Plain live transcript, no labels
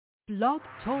Blog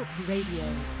Talk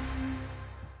Radio.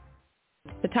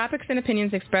 The topics and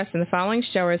opinions expressed in the following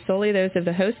show are solely those of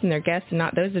the host and their guests and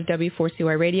not those of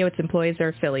W4CY Radio, its employees, or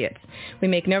affiliates. We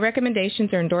make no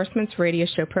recommendations or endorsements for radio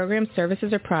show programs,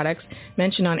 services, or products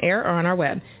mentioned on air or on our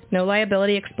web. No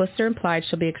liability, explicit or implied,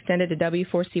 shall be extended to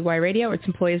W4CY Radio or its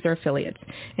employees or affiliates.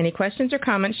 Any questions or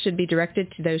comments should be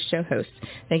directed to those show hosts.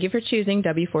 Thank you for choosing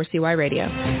W4CY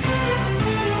Radio.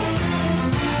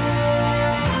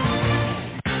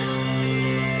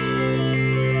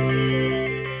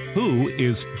 Who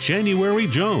is January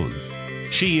Jones?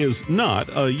 She is not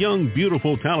a young,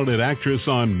 beautiful, talented actress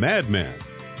on Mad Men.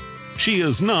 She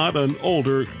is not an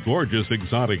older, gorgeous,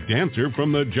 exotic dancer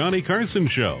from the Johnny Carson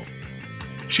show.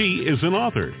 She is an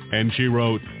author, and she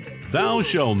wrote, Thou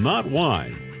Shalt Not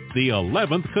Whine, the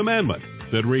 11th Commandment,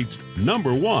 that reached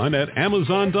 #1 at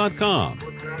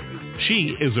Amazon.com.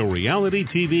 She is a reality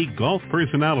TV golf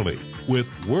personality with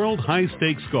World High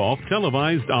Stakes Golf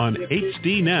televised on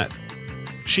HDNet.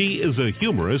 She is a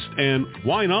humorist and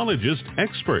winologist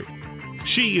expert.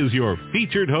 She is your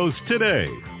featured host today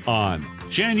on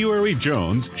January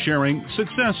Jones Sharing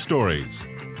Success Stories.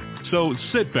 So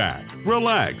sit back,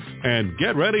 relax, and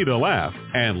get ready to laugh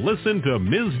and listen to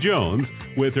Ms. Jones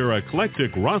with her eclectic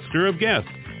roster of guests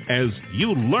as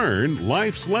you learn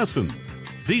life's lessons.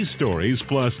 These stories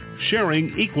plus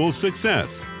sharing equals success.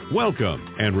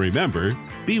 Welcome, and remember,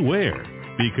 beware,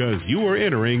 because you are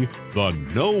entering the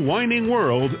no whining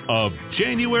world of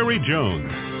January Jones.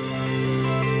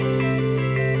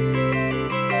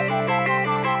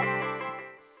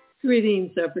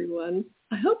 Greetings, everyone.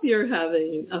 I hope you're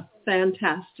having a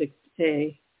fantastic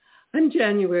day. I'm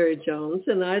January Jones,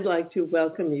 and I'd like to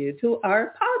welcome you to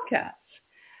our podcast.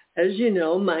 As you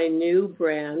know, my new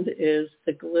brand is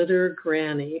the Glitter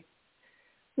Granny.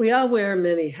 We all wear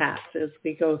many hats as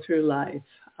we go through life.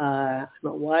 I'm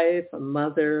a wife, a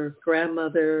mother,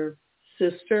 grandmother,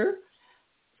 sister,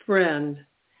 friend.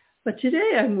 But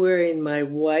today I'm wearing my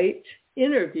white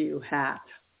interview hat.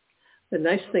 The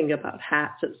nice thing about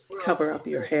hats is they cover up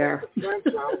your hair.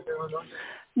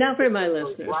 Now for my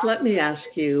listeners, let me ask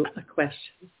you a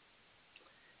question.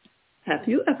 Have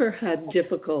you ever had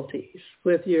difficulties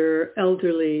with your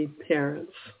elderly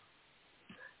parents?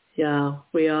 Yeah,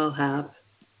 we all have.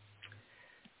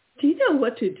 Do you know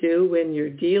what to do when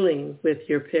you're dealing with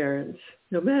your parents,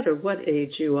 no matter what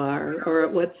age you are or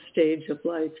at what stage of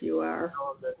life you are?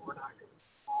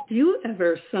 Do you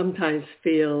ever sometimes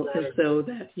feel as though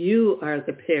that you are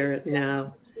the parent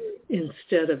now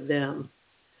instead of them?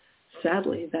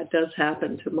 Sadly, that does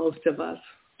happen to most of us.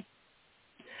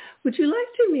 Would you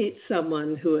like to meet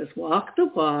someone who has walked the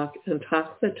walk and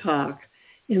talked the talk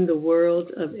in the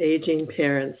world of aging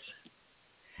parents?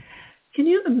 Can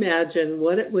you imagine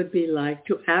what it would be like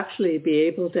to actually be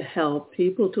able to help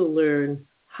people to learn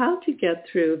how to get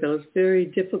through those very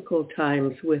difficult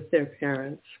times with their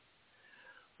parents?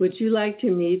 Would you like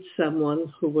to meet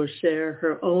someone who will share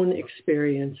her own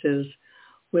experiences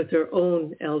with her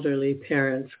own elderly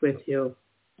parents with you?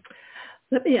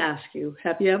 Let me ask you,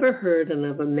 have you ever heard of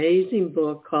an amazing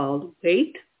book called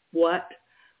Wait, What?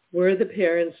 Where are the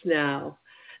Parents Now?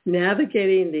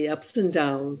 Navigating the ups and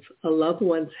downs, a loved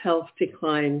one's health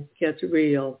decline gets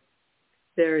real,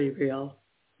 very real.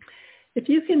 If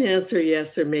you can answer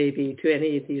yes or maybe to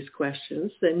any of these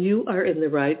questions, then you are in the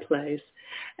right place.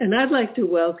 And I'd like to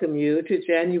welcome you to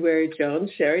January Jones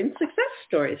Sharing Success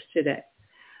Stories today.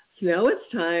 So now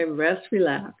it's time, rest,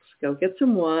 relax, go get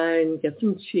some wine, get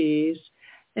some cheese,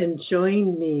 and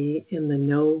join me in the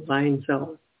no wine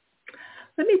zone.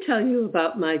 Let me tell you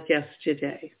about my guest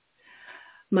today.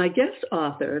 My guest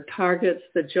author targets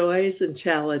the joys and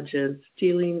challenges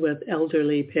dealing with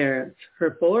elderly parents.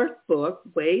 Her fourth book,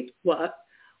 Wait, What?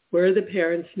 Where are the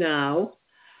Parents Now?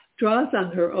 Draws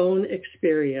on her own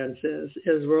experiences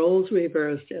as roles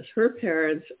reversed as her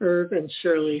parents, Irv and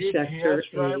Shirley Schechter,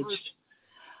 aged.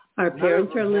 Our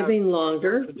parents are living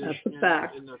longer, that's a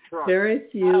fact. Very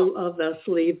few of us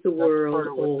leave the world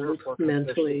old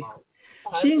mentally.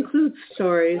 She includes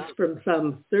stories from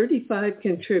some 35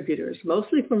 contributors,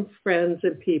 mostly from friends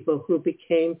and people who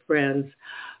became friends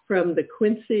from the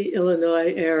Quincy,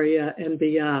 Illinois area and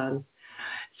beyond.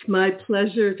 It's my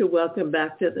pleasure to welcome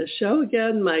back to the show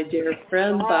again my dear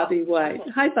friend, Bobbe White.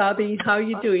 Hi, Bobbe. How are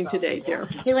you doing today, dear?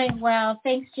 Doing well.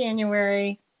 Thanks,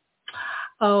 January.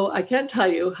 Oh, I can't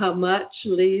tell you how much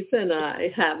Lise and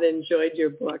I have enjoyed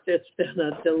your book. It's been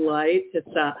a delight. It's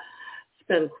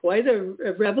been quite a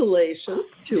revelation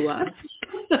to us.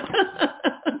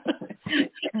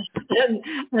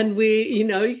 and we,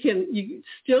 you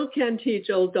still can teach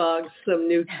old dogs some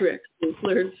new tricks. We've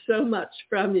learned so much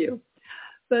from you.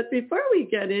 But before we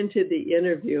get into the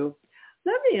interview,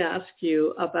 let me ask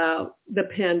you about the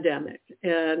pandemic.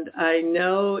 And I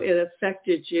know it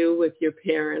affected you with your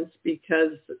parents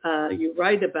because you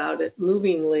write about it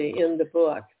movingly in the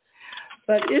book.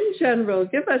 But in general,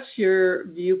 give us your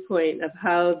viewpoint of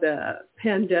how the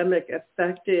pandemic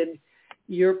affected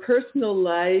your personal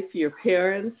life, your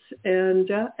parents, and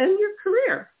your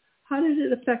career. How did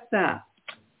it affect that?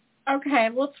 Okay,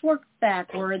 let's work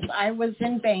backwards. I was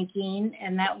in banking,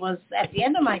 and that was at the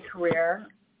end of my career,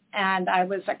 and I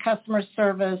was a customer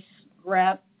service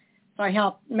rep. So I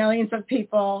helped millions of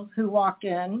people who walked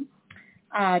in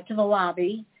to the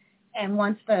lobby. And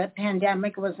once the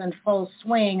pandemic was in full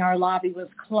swing, our lobby was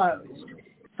closed.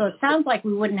 So it sounds like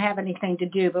we wouldn't have anything to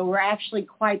do, but we're actually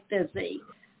quite busy.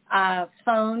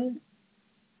 Phone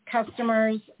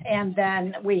customers, and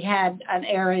then we had an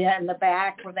area in the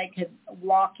back where they could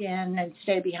walk in and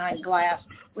stay behind glass.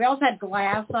 We also had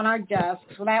glass on our desks,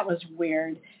 so that was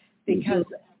weird because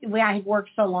I had worked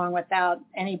so long without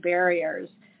any barriers.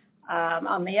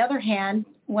 On the other hand,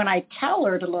 when I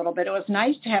tailored a little bit, it was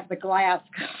nice to have the glass.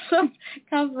 Some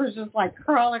customers just like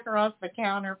crawl across the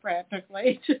counter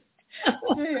practically to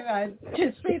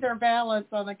see their balance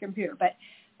on the computer. But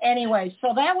anyway,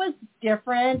 so that was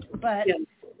different, but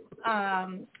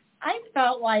I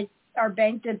felt like our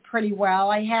bank did pretty well.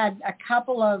 I had a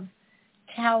couple of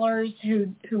tellers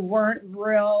who weren't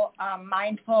real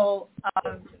mindful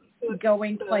of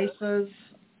going places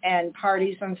and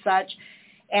parties and such.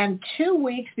 And 2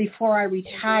 weeks before I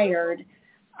retired,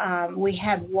 we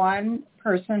had one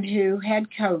person who had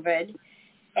COVID,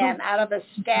 and out of a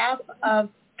staff of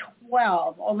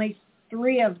 12, only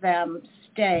 3 of them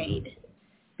stayed,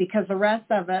 because the rest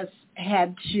of us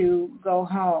had to go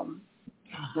home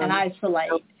and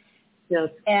isolate. Yes.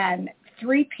 And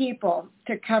 3 people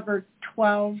to cover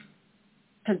 12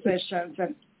 positions.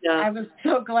 And I was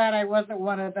so glad I wasn't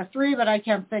one of the 3, but I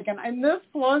kept thinking, I'm this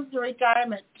close to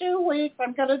retirement. 2 weeks,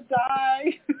 I'm going to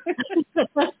die.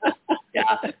 So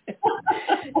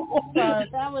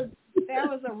that was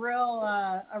a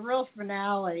real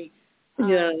finale.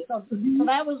 So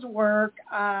that was work.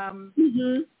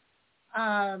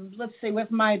 Let's see,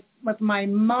 with my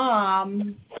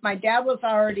mom, my dad was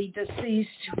already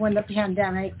deceased when the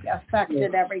pandemic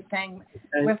affected everything.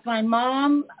 Okay. With my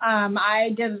mom, I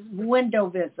did window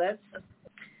visits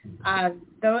at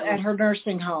her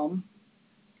nursing home.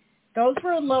 Those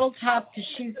were a little tough because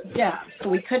she's deaf, so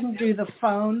we couldn't do the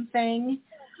phone thing.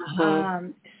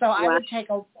 So I would take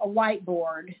a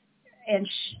whiteboard, and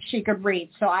she could read.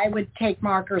 So I would take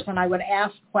markers, and I would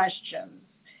ask questions.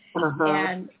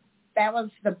 And that was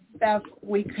the best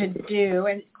we could do.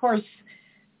 And, of course,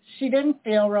 she didn't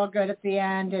feel real good at the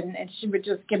end, and she would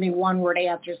just give me one-word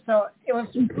answers. So it was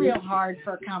real hard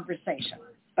for a conversation.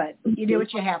 But you do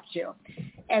what you have to.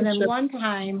 And then one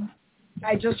time,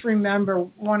 I just remember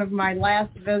one of my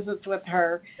last visits with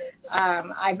her,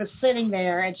 I was sitting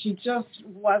there, and she just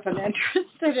wasn't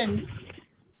interested in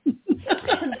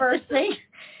conversing.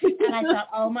 And I thought,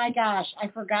 oh, my gosh, I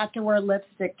forgot to wear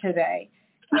lipstick today.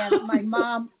 And my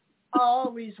mom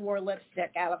always wore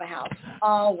lipstick out of the house,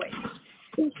 always.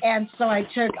 And so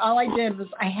all I did was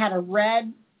I had a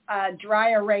red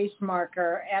dry erase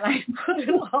marker, and I put it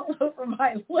all over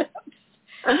my lips.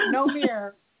 No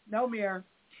mirror.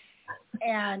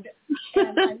 And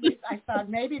I thought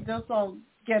maybe this will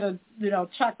get a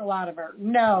chuckle out of her.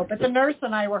 No, but the nurse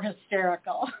and I were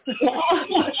hysterical.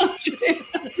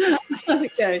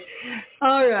 Okay.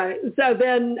 All right. So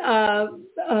then was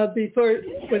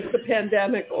the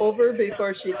pandemic over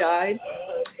before she died?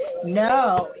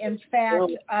 No. In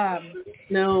fact,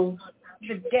 no.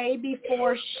 The day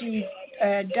before she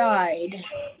died,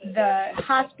 the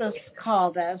hospice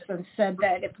called us and said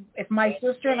that if my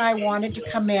sister and I wanted to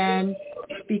come in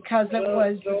because it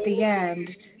was the end,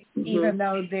 even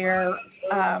though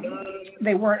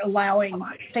they weren't allowing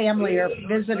family or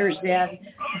visitors in,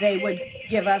 they would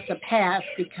give us a pass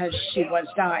because she was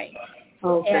dying.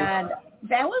 Okay. And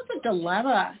that was a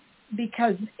dilemma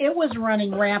because it was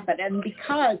running rampant, and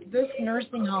because this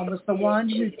nursing home was the one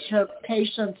who took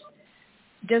patients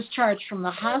discharged from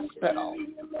the hospital,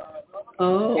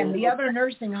 and the other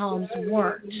nursing homes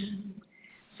weren't.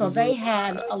 So they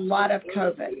had a lot of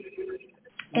COVID.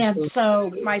 And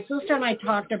so my sister and I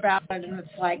talked about it, and it's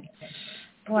like,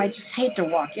 boy, I just hate to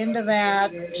walk into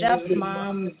that. Jeff's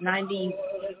mom was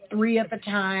 93 at the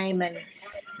time, and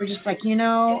we're just like,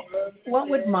 what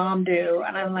would mom do?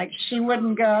 And I'm like, she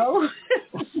wouldn't go.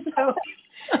 So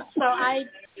I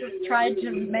just tried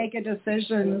to make a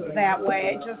decision that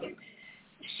way.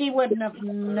 She wouldn't have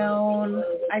known,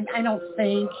 I don't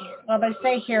think. Well, they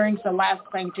say hearing's the last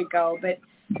thing to go, but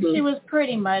she was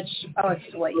pretty much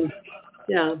asleep.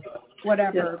 Yeah.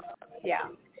 Whatever. Yeah.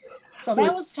 So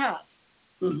that was tough.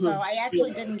 Mm-hmm. So I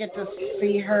actually didn't get to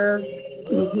see her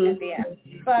at the end.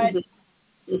 But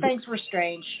things were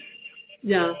strange.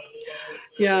 Yeah.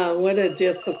 Yeah, what a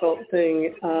difficult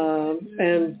thing.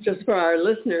 And just for our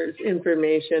listeners'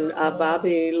 information,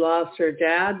 Bobbe lost her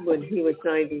dad when he was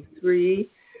 93.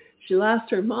 She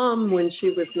lost her mom when she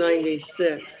was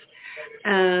 96.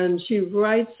 And she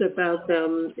writes about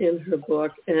them in her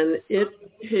book. And it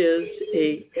is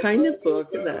a kind of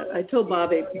book that I told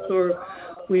Bobbe before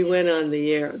we went on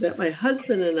the air that my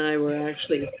husband and I were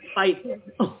actually fighting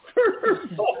over her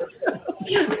book.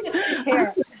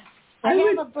 Here. I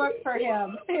have a book for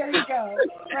him. Here you go.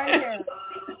 Right here.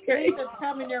 Great. It's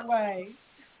coming your way.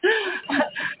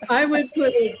 I would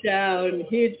put it down.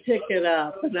 He'd pick it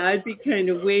up, and I'd be kind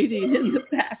of waiting in the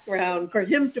background for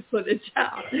him to put it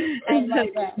down. And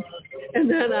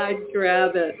then I'd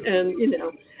grab it, and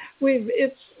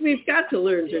we've got to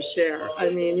learn to share.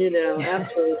 I mean,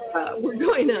 after we're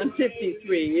going on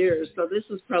 53 years, so this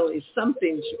is probably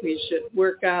something we should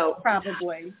work out.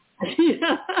 Probably.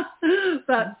 Yeah,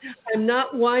 but I'm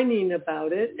not whining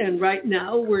about it, and right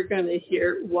now we're going to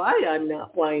hear why I'm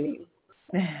not whining.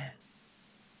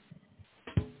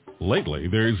 Lately,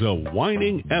 there's a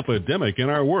whining epidemic in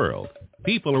our world.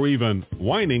 People are even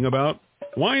whining about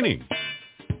whining.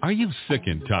 Are you sick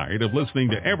and tired of listening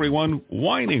to everyone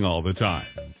whining all the time?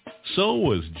 So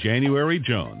was January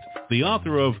Jones, the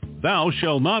author of Thou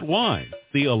Shalt Not Whine,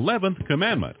 the 11th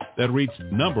commandment that reached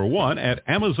number 1 at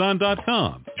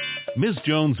Amazon.com. Ms.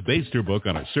 Jones based her book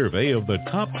on a survey of the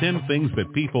top 10 things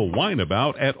that people whine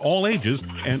about at all ages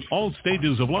and all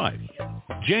stages of life.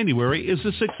 January is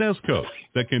a success coach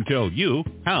that can tell you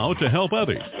how to help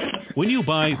others. When you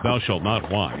buy Thou Shalt Not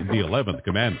Whine, the 11th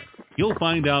commandment, you'll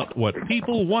find out what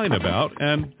people whine about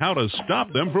and how to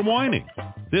stop them from whining.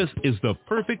 This is the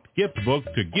perfect gift book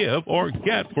to give or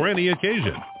get for any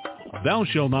occasion. Thou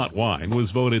Shalt Not Whine was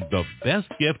voted the best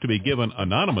gift to be given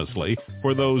anonymously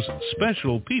for those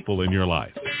special people in your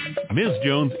life. Ms.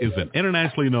 Jones is an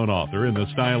internationally known author in the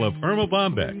style of Irma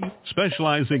Bombeck,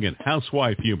 specializing in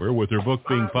housewife humor with her book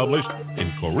being published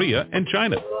in Korea and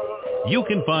China. You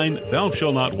can find Thou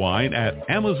Shalt Not Whine at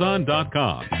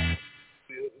Amazon.com.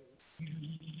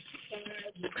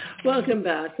 Welcome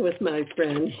back with my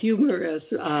friend, humorous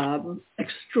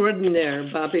extraordinaire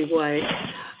Bobbe White.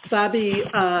 Bobbe,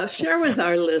 share with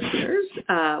our listeners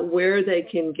where they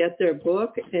can get their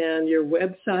book and your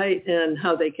website and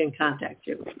how they can contact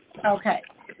you. Okay.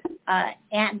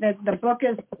 And the book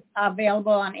is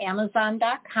available on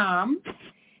Amazon.com,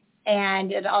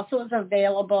 and it also is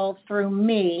available through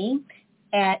me.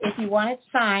 And if you want it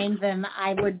signed, then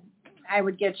I would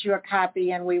get you a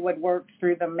copy, and we would work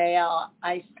through the mail.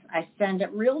 I send it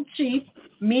real cheap,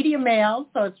 media mail,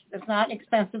 so it's not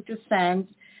expensive to send.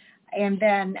 And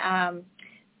then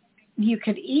you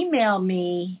could email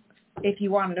me if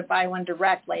you wanted to buy one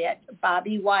directly at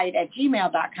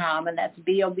bobbewhite@gmail.com, and that's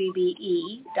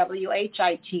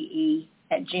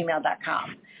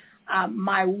BOBBEWHITE@gmail.com.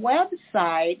 My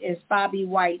website is Bobbe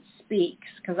White Speaks,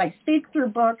 because I speak through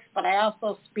books, but I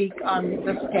also speak on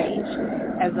the stage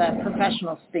as a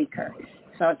professional speaker.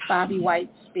 So it's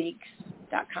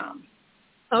bobbewhitespeaks.com.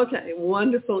 Okay,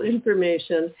 wonderful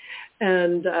information,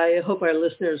 and I hope our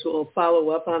listeners will follow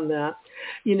up on that.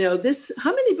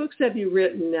 How many books have you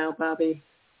written now, Bobbe?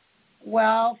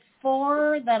 Well,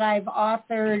 4 that I've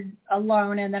authored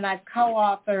alone, and then I've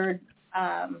co-authored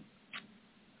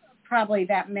probably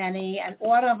that many, and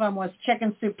one of them was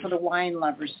Chicken Soup for the Wine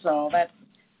Lovers, so that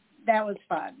was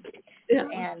fun.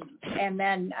 Yeah. And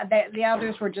then the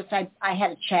others were just, I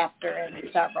had a chapter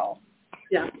in several.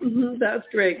 Yeah, that's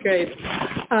great.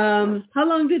 How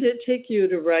long did it take you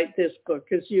to write this book?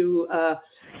 Because you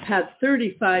had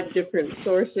 35 different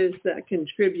sources that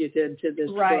contributed to this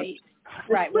book.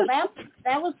 Right. Well,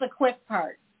 that was the quick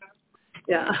part.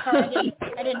 Yeah. So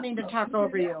I didn't mean to talk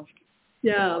over you.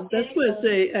 Yeah, this was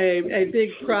a big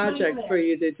project for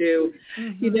you to do.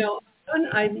 Mm-hmm.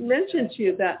 I mentioned to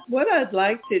you that what I'd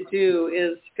like to do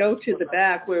is go to the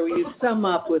back where you sum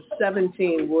up with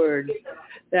 17 words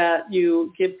that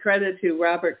you give credit to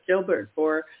Robert Gilbert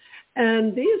for.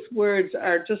 And these words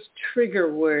are just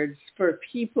trigger words for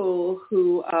people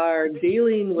who are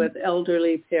dealing with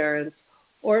elderly parents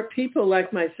or people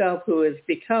like myself who has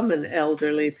become an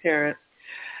elderly parent.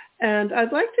 And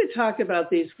I'd like to talk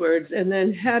about these words and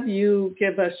then have you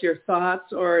give us your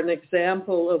thoughts or an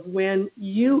example of when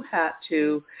you had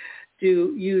to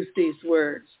use these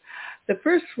words. The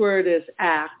first word is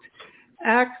act.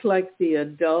 Act like the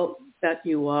adult that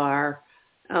you are.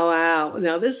 Oh, wow.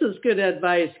 Now, this is good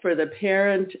advice for the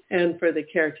parent and for the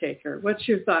caretaker. What's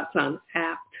your thoughts on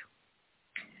ACT?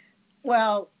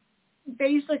 Well,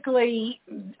 basically,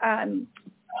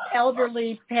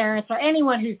 elderly parents or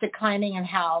anyone who's declining in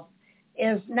health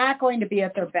is not going to be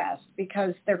at their best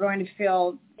because they're going to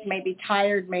feel maybe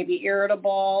tired, maybe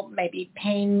irritable, maybe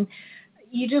pain.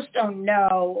 You just don't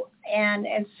know. And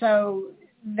so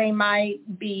they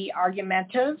might be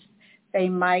argumentative. They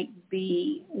might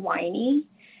be whiny.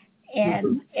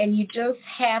 And you just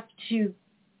have to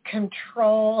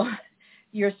control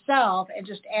yourself and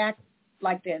just act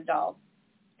like the adult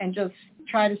and just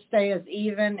try to stay as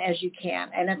even as you can.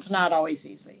 And it's not always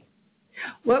easy.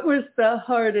 What was the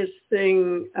hardest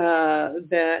thing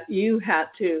that you had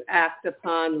to act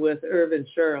upon with Irvin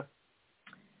Sherrill?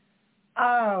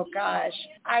 Oh, gosh.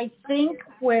 I think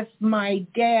with my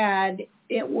dad,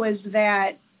 it was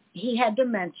that he had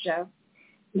dementia.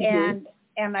 And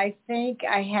I think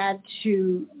I had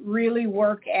to really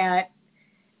work at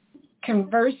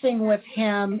conversing with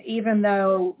him, even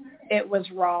though it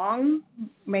was wrong.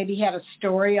 Maybe he had a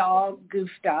story all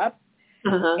goofed up.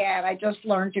 And I just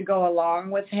learned to go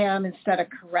along with him instead of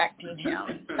correcting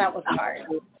him. That was hard.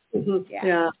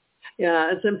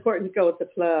 Yeah, it's important to go with the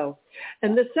flow.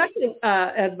 And the second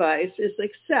advice is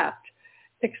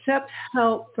accept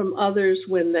help from others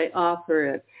when they offer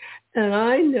it. And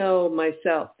I know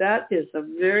myself, that is a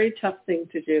very tough thing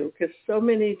to do because so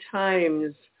many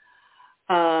times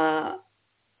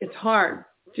it's hard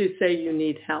to say you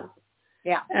need help.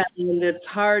 Yeah. And it's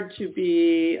hard to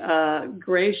be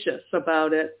gracious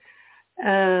about it.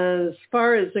 As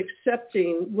far as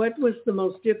accepting, what was the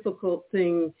most difficult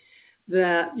thing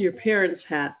that your parents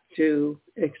had to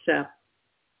accept?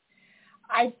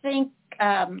 I think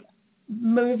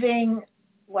moving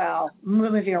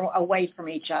away from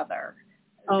each other.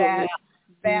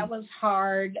 That was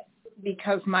hard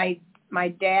because my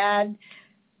dad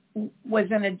was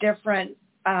in a different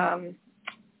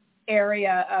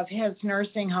area of his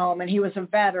nursing home, and he was a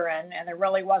veteran, and there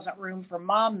really wasn't room for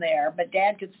Mom there, but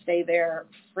Dad could stay there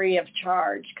free of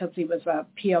charge because he was a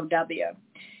POW.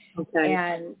 Okay.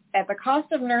 And at the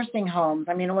cost of nursing homes,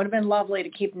 I mean, it would have been lovely to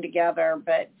keep them together,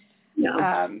 but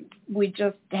we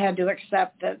just had to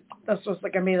accept that this was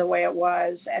going to be the way it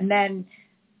was. And then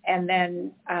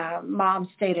Mom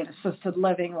stayed in assisted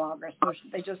living longer, so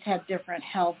they just had different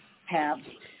health paths.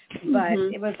 But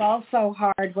it was also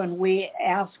hard when we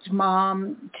asked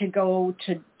Mom to go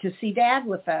to see Dad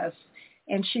with us.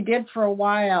 And she did for a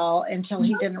while until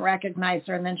he didn't recognize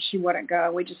her, and then she wouldn't go.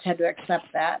 We just had to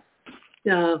accept that.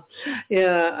 That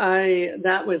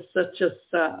was such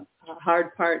a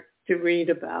hard part to read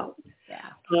about.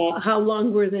 Yeah. How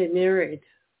long were they married?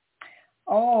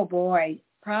 Oh, boy.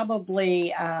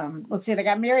 Probably, let's see, they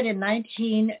got married in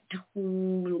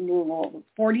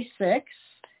 1946.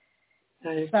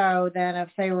 Okay. So then if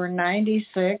they were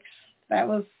 96, that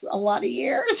was a lot of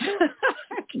years.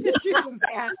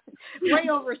 Way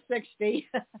over 60.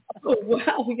 Oh,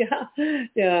 wow,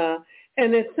 yeah.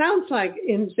 And it sounds like,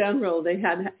 in general, they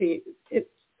had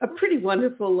a pretty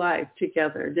wonderful life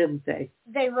together, didn't they?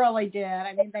 They really did.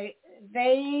 I mean,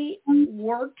 they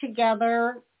worked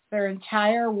together their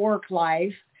entire work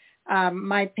life.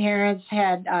 My parents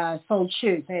had sold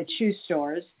shoes. They had shoe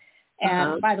stores.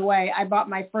 And by the way, I bought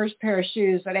my first pair of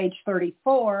shoes at age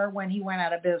 34 when he went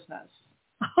out of business.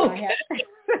 Okay.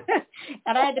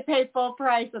 And I had to pay full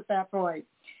price at that point.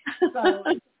 So,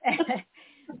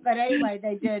 but anyway,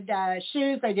 they did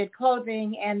shoes, they did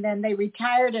clothing, and then they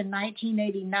retired in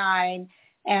 1989.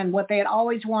 And what they had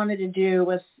always wanted to do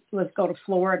was go to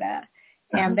Florida.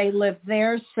 And they lived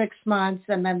there 6 months,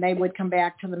 and then they would come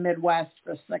back to the Midwest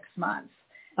for 6 months.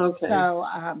 Okay. So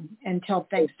until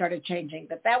things started changing,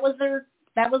 but that was their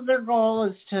goal,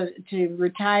 is to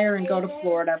retire and go to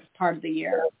Florida part of the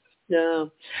year. Yeah.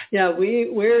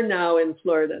 We're now in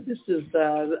Florida. This is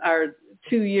our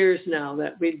 2 years now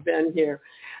that we've been here.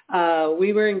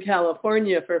 We were in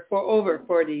California for over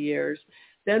 40 years.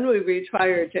 Then we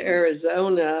retired to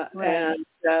Arizona, right.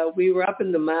 And we were up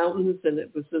in the mountains, and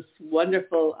it was this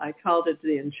wonderful, I called it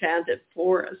the enchanted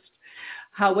forest.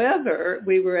 However,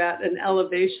 we were at an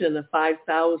elevation of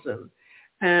 5,000,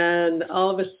 and all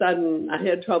of a sudden I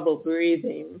had trouble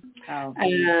breathing. Oh.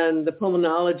 And the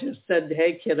pulmonologist said,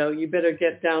 "Hey, kiddo, you better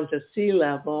get down to sea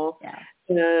level." Yeah.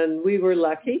 And we were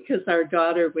lucky because our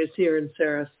daughter was here in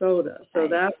Sarasota. So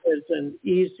that was an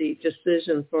easy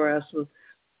decision for us. I'm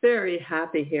very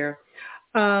happy here.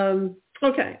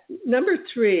 Okay, number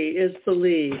 3 is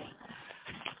believe.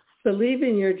 Believe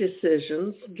in your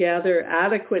decisions, gather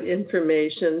adequate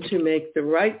information to make the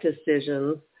right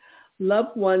decisions,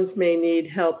 Loved ones may need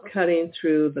help cutting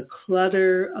through the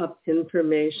clutter of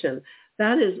information.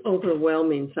 That is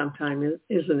overwhelming sometimes,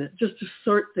 isn't it? Just to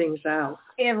sort things out.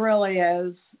 It really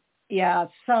is. Yeah.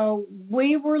 So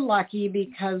we were lucky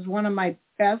because one of my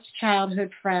best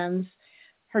childhood friends,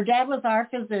 her dad was our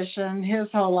physician his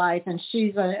whole life, and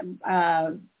she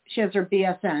has her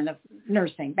BSN of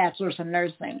nursing, bachelor's in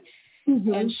nursing,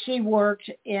 and she worked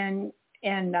in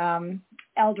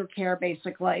elder care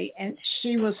basically, and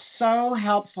she was so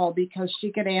helpful because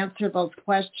she could answer those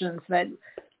questions that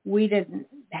we didn't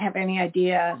have any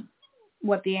idea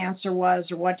what the answer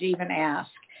was or what to even ask.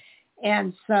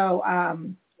 And so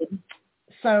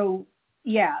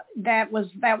yeah, that was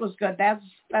good.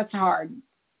 That's hard.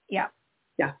 Yeah.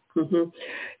 Yeah.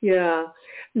 Yeah.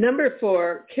 Number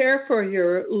 4, care for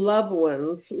your loved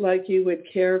ones like you would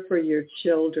care for your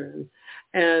children.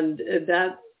 And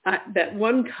that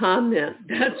one comment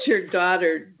that your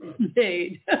daughter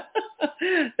made,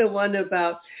 the one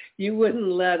about you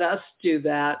wouldn't let us do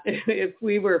that if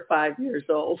we were 5 years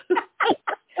old.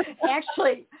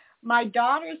 Actually, my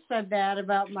daughter said that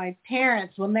about my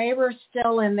parents when they were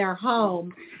still in their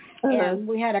home, and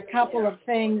we had a couple of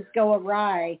things go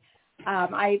awry.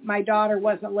 My daughter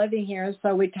wasn't living here,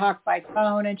 so we talked by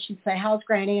phone, and she'd say, "How's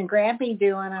Granny and Grampy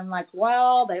doing?" I'm like,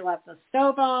 "Well, they left the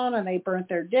stove on, and they burnt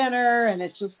their dinner, and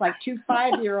it's just like 2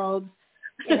 5-year-olds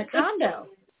in a condo."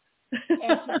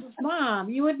 And she says, "Mom,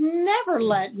 you would never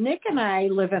let Nick and I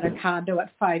live in a condo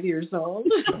at 5 years old."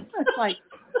 It's like,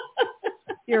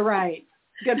 you're right.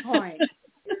 Good point.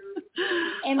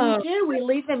 And we do. We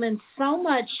leave them in so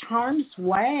much harm's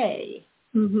way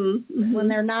when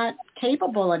they're not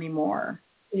capable anymore.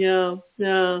 Yeah,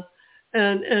 yeah.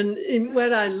 And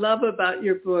what I love about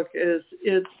your book is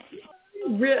it's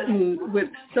written with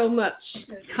so much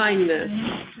kindness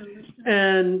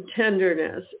and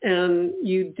tenderness, and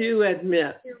you do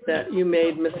admit that you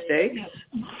made mistakes,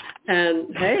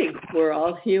 and hey, we're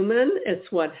all human,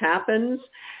 it's what happens,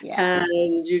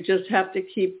 and you just have to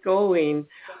keep going.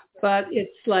 But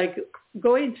it's like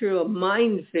going through a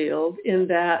minefield in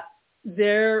that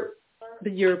they're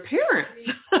your parents.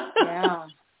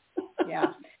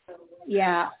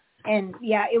 Yeah, and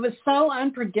it was so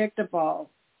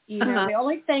unpredictable. You know, the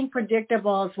only thing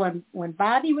predictable is when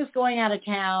Bobby was going out of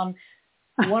town,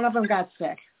 one of them got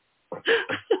sick.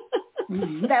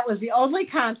 That was the only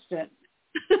constant.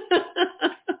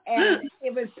 And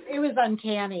it was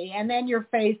uncanny. And then you're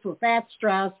faced with that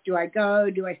stress. Do I go?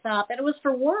 Do I stop? And it was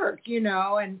for work, you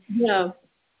know, and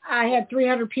I had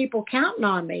 300 people counting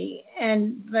on me.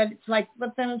 And but it's like,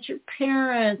 but then it's your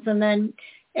parents. And then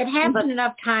it happened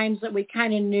enough times that we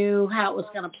kind of knew how it was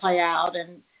going to play out.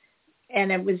 And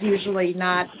it was usually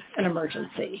not an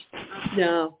emergency.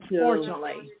 No.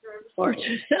 Fortunately.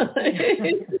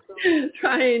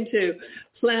 Trying to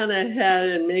plan ahead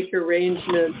and make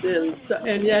arrangements.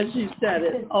 And as you said,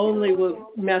 it only will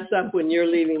mess up when you're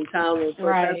leaving town.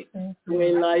 Right. That's the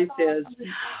way life is.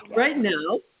 Right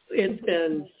now, it's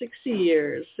been 60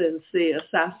 years since the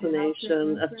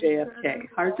assassination of JFK.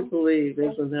 Hard to believe,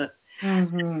 isn't it?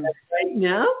 Right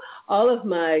now, all of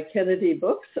my Kennedy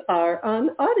books are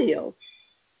on audio.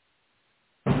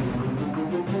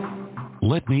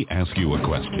 Let me ask you a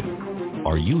question.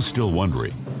 Are you still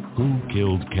wondering who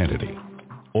killed Kennedy?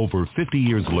 Over 50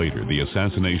 years later, the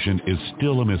assassination is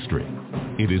still a mystery.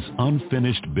 It is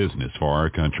unfinished business for our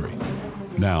country.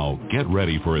 Now, get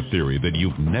ready for a theory that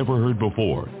you've never heard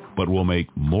before, but will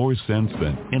make more sense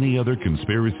than any other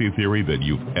conspiracy theory that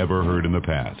you've ever heard in the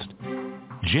past.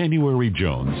 January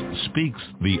Jones speaks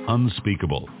the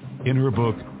unspeakable in her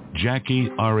book, Jackie,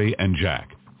 Ari, and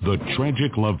Jack, the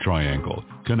tragic love triangle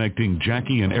connecting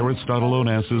Jackie and Aristotle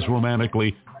Onassis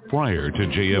romantically prior to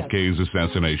JFK's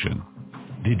assassination.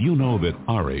 Did you know that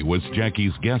Ari was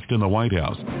Jackie's guest in the White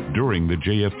House during the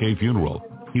JFK funeral?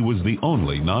 He was the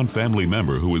only non-family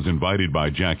member who was invited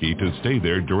by Jackie to stay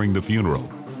there during the funeral.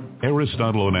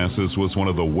 Aristotle Onassis was one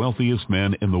of the wealthiest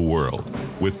men in the world,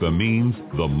 with the means,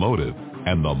 the motive,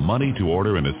 and the money to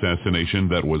order an assassination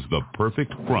that was the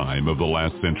perfect crime of the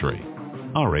last century.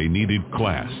 Ari needed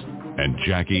class, and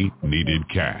Jackie needed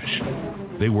cash.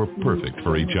 They were perfect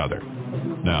for each other.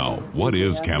 Now, what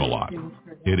is Camelot?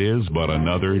 It is but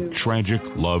another tragic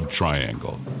love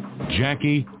triangle.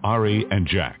 Jackie, Ari, and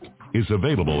Jack is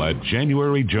available at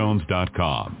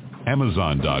JanuaryJones.com,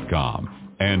 Amazon.com,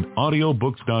 and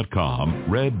audiobooks.com,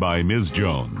 read by Ms.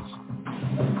 Jones.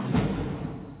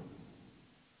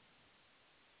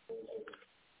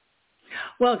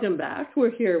 Welcome back.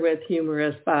 We're here with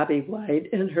humorist Bobbe White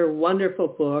and her wonderful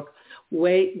book,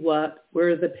 Wait What,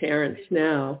 We're the Parents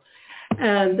Now.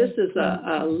 And this is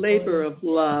a labor of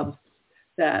love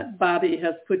that Bobbe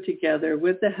has put together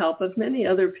with the help of many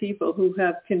other people who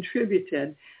have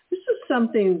contributed. This is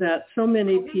something that so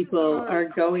many people are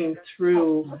going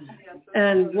through,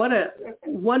 and what a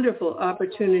wonderful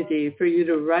opportunity for you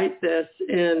to write this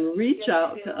and reach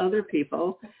out to other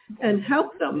people and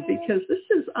help them, because this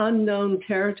is unknown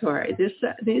territory.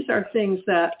 These are things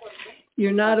that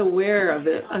you're not aware of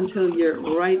it until you're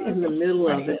right in the middle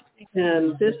of it.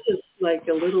 And this is like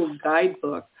a little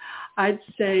guidebook. I'd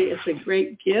say it's a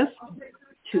great gift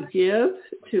to give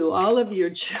to all of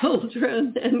your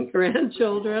children and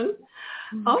grandchildren.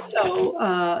 Also,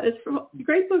 it's a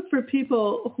great book for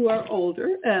people who are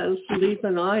older, as Leaf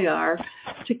and I are,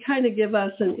 to kind of give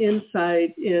us an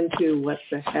insight into what's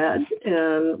ahead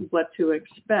and what to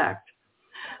expect.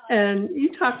 And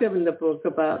you talked in the book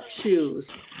about choose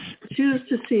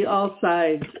to see all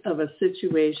sides of a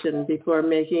situation before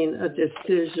making a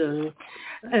decision.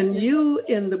 And you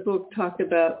in the book talk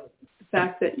about the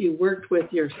fact that you worked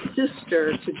with your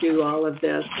sister to do all of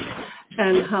this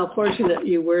and how fortunate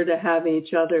you were to have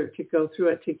each other to go through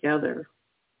it together.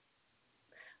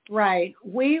 Right.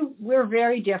 We're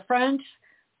very different.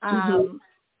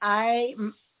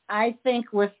 I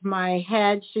think with my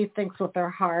head, she thinks with her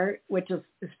heart, which is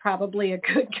probably a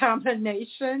good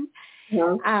combination.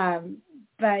 Yeah.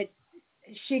 But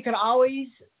she could always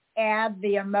add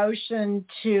the emotion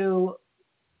to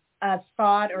a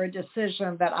thought or a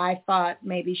decision that I thought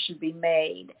maybe should be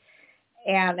made.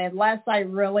 And unless I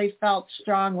really felt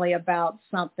strongly about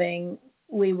something,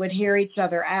 we would hear each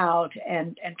other out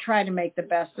and try to make the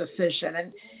best decision.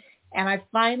 And I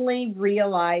finally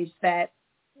realized that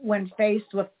when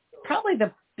faced with probably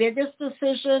the biggest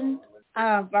decision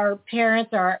of our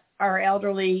parents, our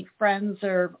elderly friends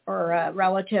or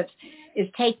relatives, is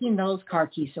taking those car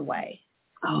keys away.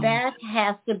 Oh. That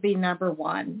has to be number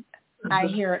one. Mm-hmm. I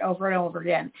hear it over and over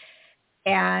again.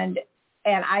 And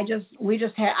I just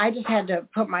had to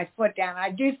put my foot down. I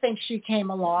do think she came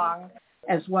along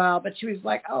as well, but she was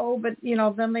like, oh, but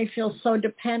then they feel so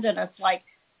dependent. It's like,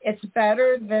 it's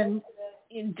better than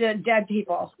dead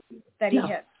people that he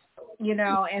hits.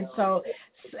 And so,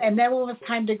 and then when it was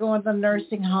time to go into the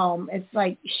nursing home, it's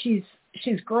like she's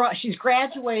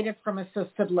graduated from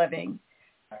assisted living.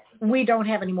 We don't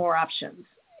have any more options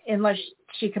unless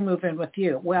she can move in with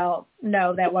you. Well,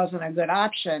 no, that wasn't a good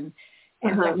option,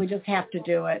 and so we just have to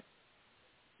do it.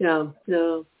 Yeah.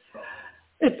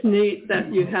 It's neat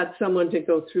that you had someone to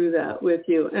go through that with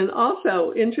you. And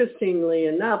also, interestingly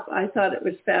enough, I thought it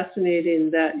was fascinating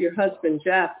that your husband,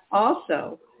 Jeff,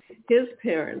 also, his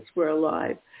parents were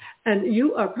alive. And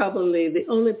you are probably the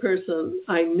only person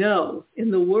I know in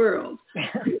the world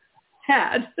who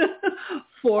had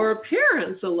 4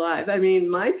 parents alive. I mean,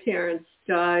 my parents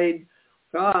died,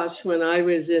 when I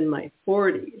was in my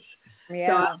 40s. Yeah.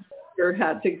 So I never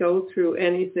had to go through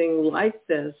anything like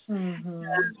this. Mm-hmm.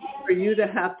 And for you to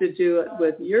have to do it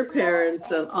with your parents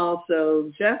and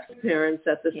also Jeff's parents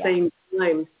at the same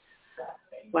time,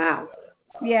 wow.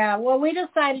 Yeah, well, we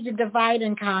decided to divide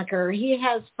and conquer. He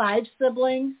has 5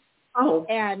 siblings. Oh.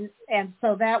 And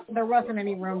so that there wasn't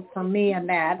any room for me in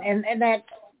that, and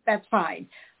that's fine.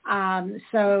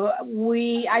 So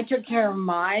I took care of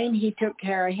mine, he took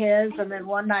care of his, and then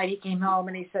one night he came home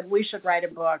and he said, we should write a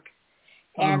book.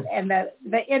 And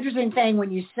the interesting thing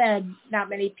when you said not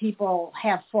many people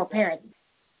have 4 parents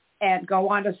and go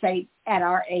on to say at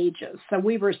our ages. So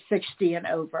we were 60 and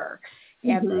over.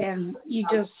 And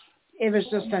it was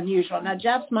just unusual. Now,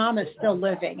 Jeff's mom is still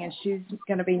living, and she's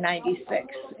going to be 96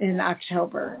 in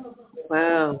October.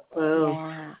 Wow.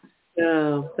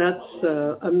 Yeah,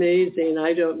 that's amazing.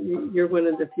 You're one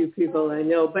of the few people I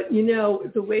know. But,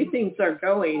 the way things are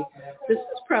going, this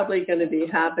is probably going to be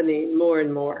happening more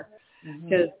and more.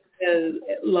 Because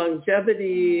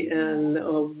longevity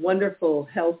and wonderful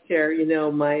health care,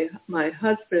 my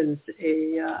husband's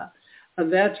a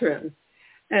veteran.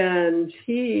 And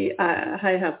he,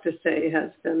 I have to say, has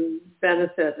been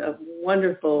benefit of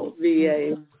wonderful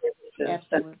VA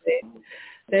services.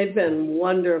 They've been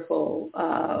wonderful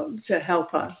to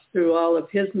help us through all of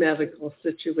his medical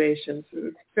situations.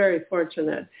 We're very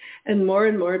fortunate. And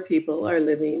more people are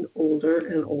living older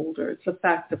and older. It's a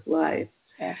fact of life.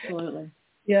 Absolutely.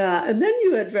 Yeah. And then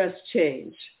you address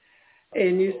change.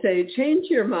 And you say, change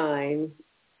your mind.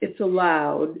 It's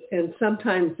allowed, and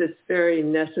sometimes it's very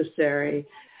necessary.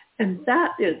 And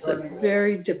that is a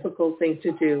very difficult thing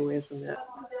to do, isn't it?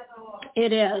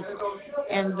 It is.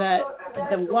 And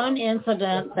the one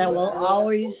incident that will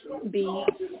always be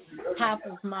top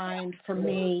of mind for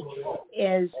me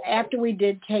is after we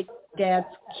did take Dad's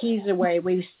keys away,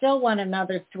 we still went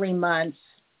another 3 months,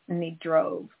 and he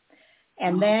drove.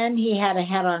 And then he had a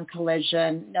head-on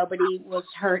collision. Nobody was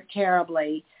hurt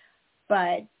terribly,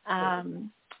 but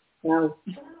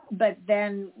but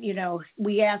then, you know,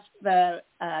 we asked the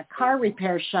car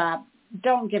repair shop,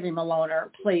 don't give him a loaner,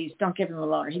 please, don't give him a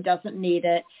loaner. He doesn't need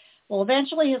it. Well,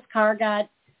 eventually his car got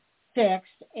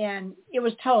fixed, and it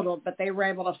was totaled, but they were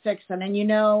able to fix it. And you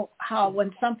know how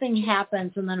when something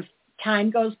happens and then time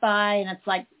goes by and it's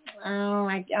like,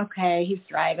 okay, he's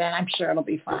driving, I'm sure it'll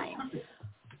be fine.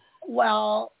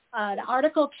 Well, an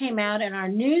article came out in our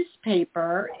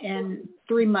newspaper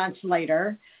 3 months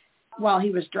later while he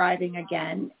was driving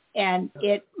again, and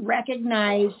it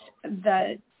recognized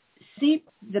the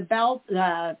belt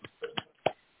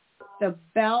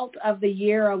of the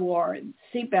year award,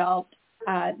 seatbelt,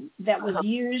 that was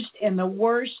used in the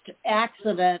worst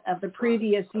accident of the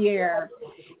previous year,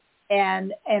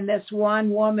 and this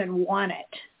one woman won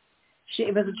it.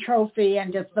 It was a trophy,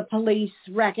 and just the police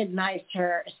recognized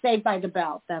her. Saved by the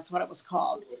Belt, that's what it was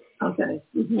called. Okay.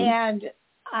 Mm-hmm. And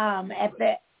at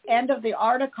the end of the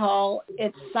article,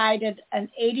 it cited an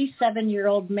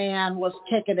 87-year-old man was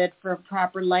ticketed for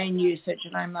improper lane usage,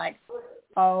 and I'm like,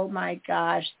 oh my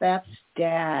gosh, that's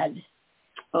Dad.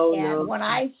 Oh, and no. when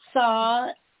I saw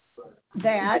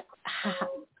that,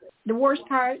 the worst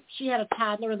part, she had a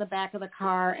toddler in the back of the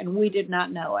car, and we did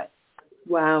not know it.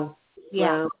 Wow.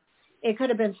 Yeah. Wow. It could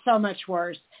have been so much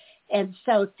worse. And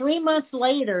so 3 months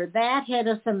later, that hit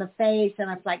us in the face, and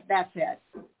I was like, that's it.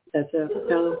 That's it.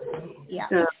 Yeah.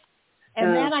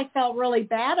 And then I felt really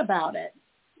bad about it.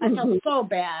 I felt so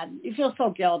bad. You feel so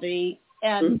guilty.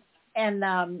 And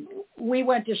we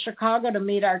went to Chicago to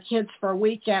meet our kids for a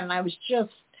weekend, and I was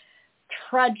just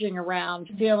trudging around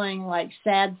feeling like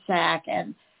sad sack.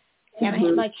 And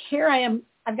I'm like, here I am.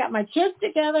 I've got my kids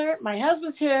together. My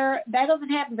husband's here. That doesn't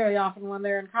happen very often when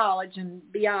they're in college and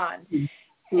beyond.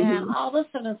 Mm-hmm. And all of a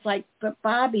sudden it's like, but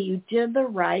Bobby, you did the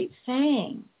right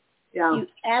thing. Yeah. You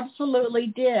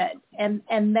absolutely did. And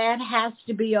that has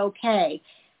to be okay.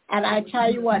 And I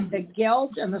tell you what, the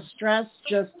guilt and the stress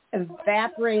just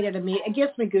evaporated in me. It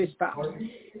gives me goosebumps.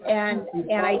 And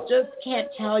I just can't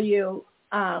tell you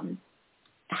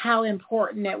how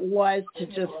important it was to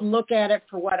just look at it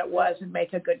for what it was and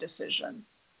make a good decision.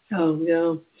 Oh,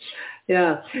 no.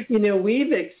 Yeah. You know,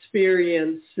 we've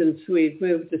experienced since we've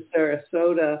moved to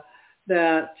Sarasota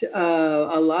that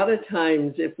a lot of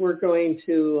times if we're going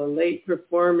to a late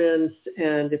performance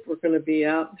and if we're going to be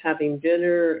out having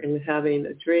dinner and having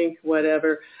a drink,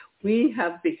 whatever, we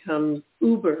have become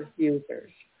Uber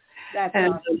users. That's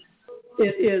awesome.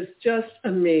 It is just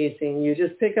amazing. You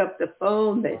just pick up the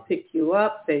phone, they pick you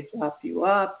up, they drop you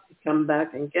off, they come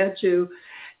back and get you.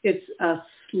 It's a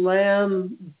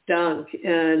slam dunk.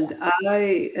 And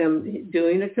I am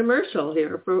doing a commercial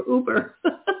here for Uber.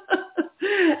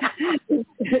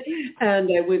 And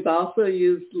we've also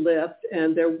used Lyft,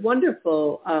 and they're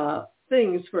wonderful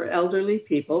things for elderly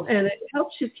people, and it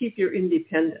helps you keep your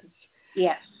independence.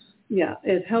 Yes. Yeah,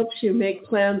 it helps you make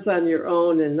plans on your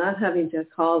own and not having to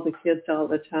call the kids all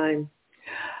the time.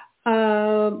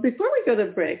 Before we go to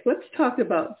break, let's talk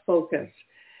about focus.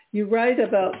 You write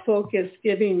about focus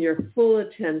giving your full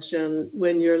attention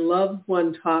when your loved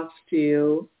one talks to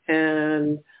you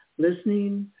and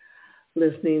listening.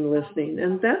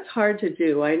 And that's hard to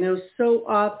do. I know so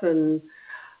often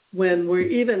when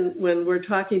we're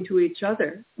talking to each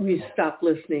other, we stop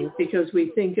listening because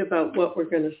we think about what we're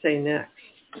going to say next.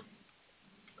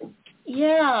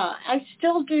 Yeah, I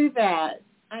still do that.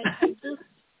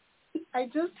 I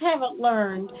just haven't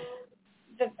learned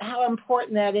how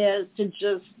important that is to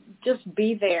just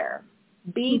be there.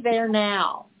 Be there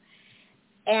now.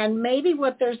 And maybe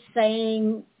what they're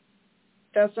saying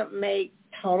doesn't make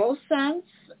total sense,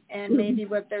 and maybe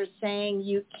what they're saying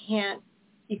you can't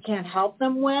help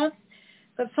them with,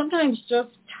 but sometimes just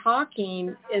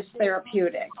talking is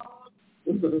therapeutic.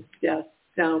 Mm-hmm. Yes.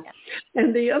 No.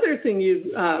 And the other thing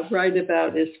you write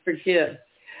about is forgive.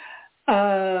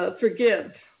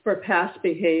 Forgive for past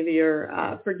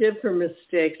behavior. Forgive for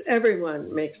mistakes.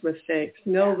 Everyone makes mistakes.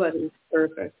 Nobody's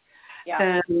perfect.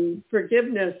 Yeah. And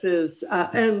forgiveness is,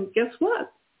 and guess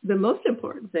what? The most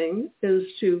important thing is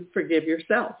to forgive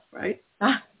yourself, right?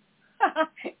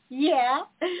 Yeah.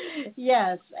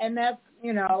 Yes. And that's,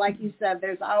 like you said,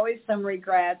 there's always some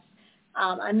regrets.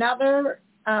 Another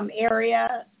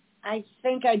area, I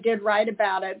think I did write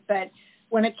about it, but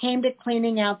when it came to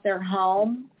cleaning out their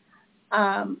home,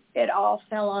 it all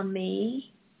fell on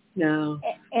me. No.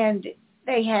 And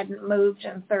they hadn't moved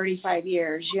in 35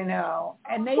 years,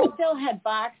 and they still had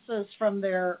boxes from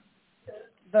their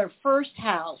first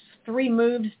house 3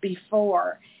 moves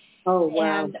before. Oh,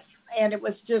 wow. And it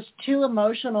was just too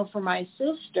emotional for my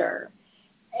sister.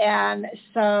 And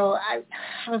so I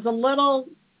was a little,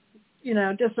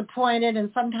 disappointed and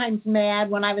sometimes mad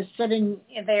when I was sitting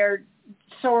there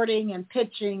sorting and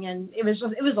pitching, and it was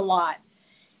a lot.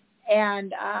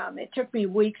 And it took me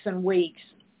weeks and weeks.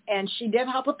 And she did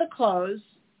help with the clothes.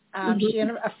 She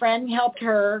and a friend helped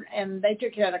her, and they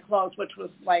took care of the clothes, which was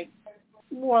like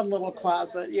one little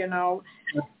closet,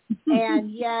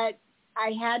 And yet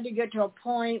I had to get to a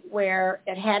point where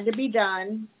it had to be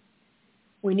done.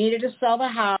 We needed to sell the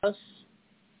house,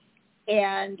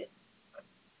 and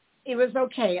it was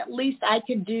okay. At least I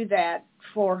could do that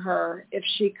for her if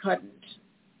she couldn't.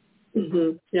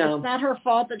 Mm-hmm. Yeah. It's not her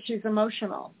fault that she's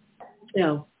emotional.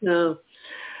 Yeah, no.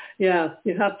 Yeah,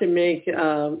 you have to make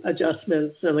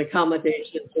adjustments and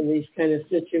accommodations in these kind of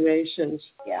situations.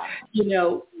 Yeah.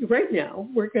 Right now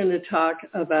we're going to talk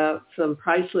about some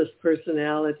priceless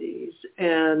personalities.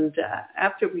 And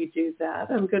after we do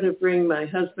that, I'm going to bring my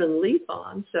husband Leif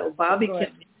on. So Bobbe can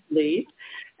meet Leif,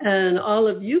 and all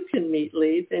of you can meet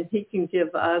Leif, and he can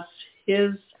give us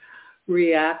his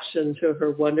reaction to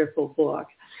her wonderful book.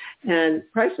 And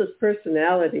Priceless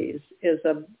Personalities is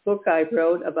a book I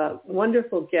wrote about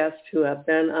wonderful guests who have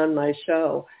been on my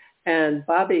show. And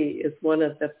Bobbe is one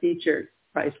of the featured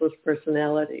Priceless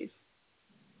Personalities.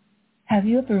 Have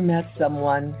you ever met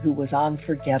someone who was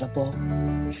unforgettable?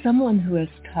 Someone who has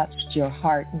touched your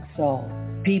heart and soul?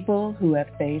 People who have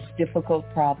faced difficult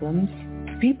problems?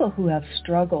 People who have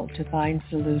struggled to find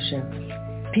solutions?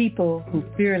 People who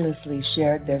fearlessly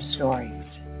shared their stories?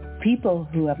 People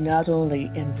who have not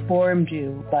only informed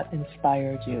you, but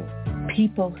inspired you.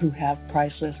 People who have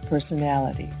priceless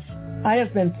personalities. I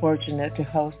have been fortunate to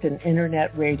host an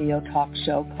internet radio talk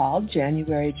show called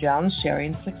January Jones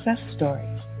Sharing Success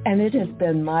Stories. And it has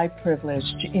been my privilege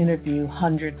to interview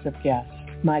hundreds of guests.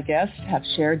 My guests have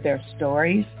shared their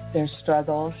stories, their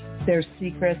struggles, their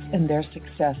secrets, and their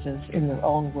successes in their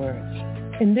own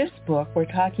words. In this book, we're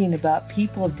talking about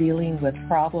people dealing with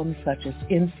problems such as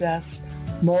incest,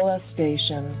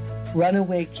 molestation,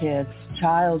 runaway kids,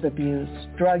 child abuse,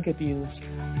 drug abuse,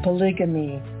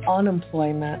 polygamy,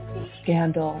 unemployment,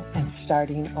 scandal, and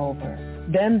starting over.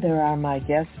 Then there are my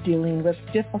guests dealing with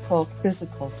difficult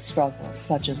physical struggles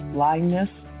such as blindness,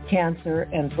 cancer,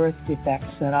 and birth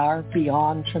defects that are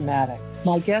beyond traumatic.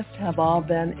 My guests have all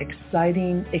been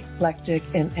exciting, eclectic,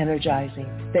 and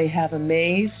energizing. They have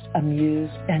amazed,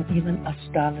 amused, and even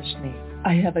astonished me.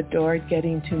 I have adored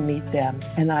getting to meet them,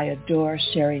 and I adore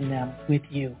sharing them with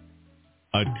you.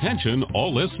 Attention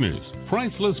all listeners.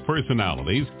 Priceless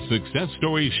Personalities, Success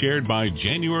Stories Shared by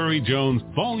January Jones,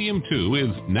 Volume 2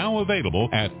 is now available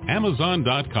at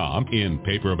Amazon.com in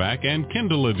paperback and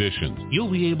Kindle editions.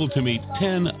 You'll be able to meet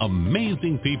 10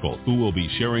 amazing people who will be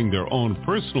sharing their own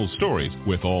personal stories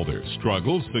with all their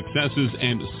struggles, successes,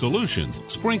 and solutions,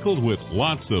 sprinkled with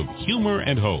lots of humor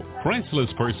and hope. Priceless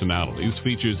Personalities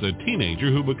features a teenager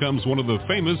who becomes one of the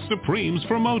famous Supremes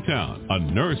from Motown, a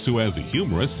nurse who as a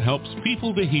humorist helps people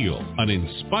to heal, an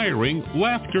inspiring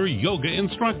laughter yoga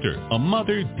instructor, a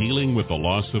mother dealing with the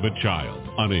loss of a child,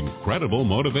 an incredible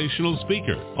motivational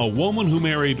speaker, a woman who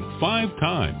married 5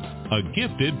 times, a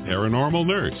gifted paranormal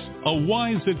nurse, a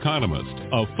wise economist,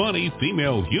 a funny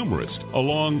female humorist,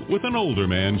 along with an older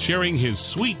man sharing his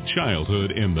sweet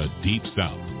childhood in the Deep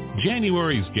South.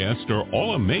 January's guests are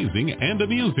all amazing and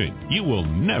amusing. You will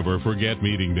never forget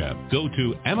meeting them. Go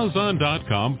to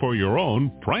Amazon.com for your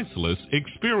own priceless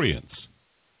experience.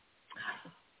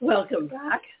 Welcome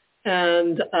back.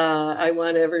 And I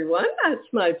want everyone, it's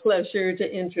my pleasure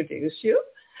to introduce you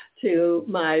to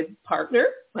my partner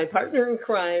in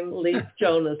crime, Leif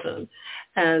Jonasson.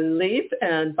 And Leif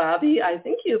and Bobbe, I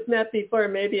think you've met before,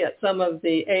 maybe at some of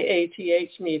the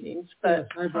AATH meetings. But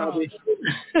hi, Bobbe.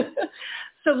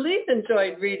 So Leif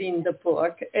enjoyed reading the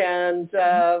book, and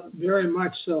very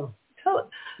much so.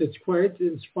 It's quite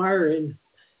inspiring,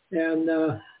 and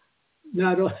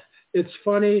it's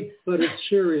funny, but it's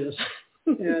serious,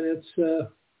 and it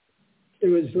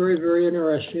was very, very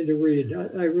interesting to read.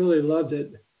 I really loved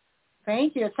it.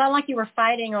 Thank you. It sounded like you were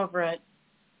fighting over it.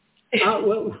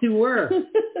 Well, we were,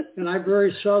 and I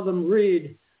very seldom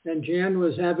read. And January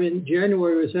was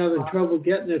having trouble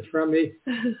getting it from me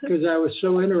because I was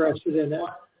so interested in it.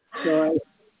 So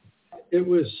it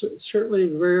was certainly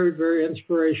very, very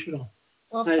inspirational.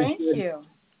 Well, thank you.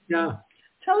 Yeah.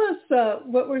 Tell us,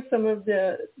 what were some of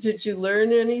did you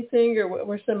learn anything, or what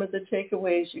were some of the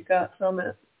takeaways you got from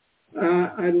it?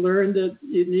 I learned that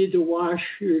you need to wash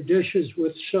your dishes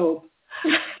with soap.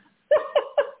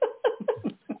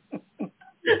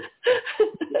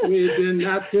 We had been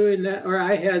not doing that, or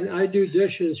I do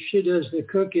dishes, she does the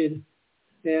cooking,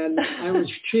 and I was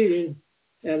cheating,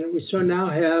 and we so now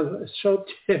have a soap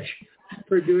dish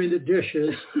for doing the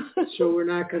dishes, so we're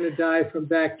not going to die from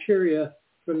bacteria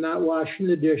from not washing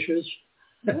the dishes,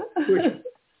 which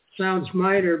sounds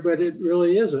minor, but it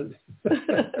really isn't.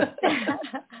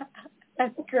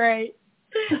 That's great.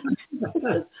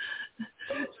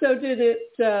 So did it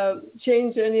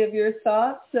change any of your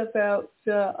thoughts about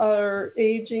our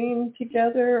aging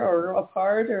together or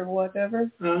apart or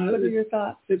whatever? What are your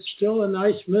thoughts? It's still a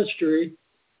nice mystery.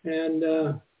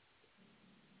 And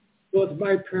both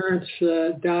my parents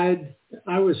died.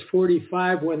 I was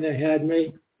 45 when they had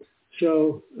me.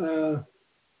 So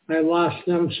I lost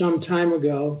them some time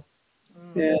ago.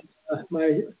 And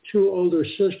my two older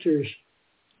sisters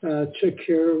took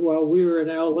care while we were in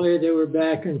LA. They were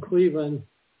back in Cleveland.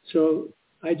 So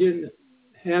I didn't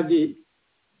have the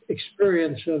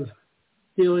experience of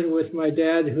dealing with my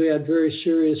dad, who had very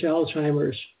serious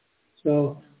Alzheimer's.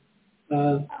 So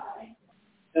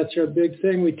that's our big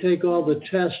thing. We take all the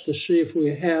tests to see if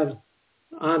we have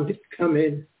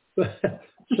oncoming. But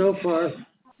so far,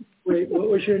 wait, what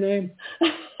was your name?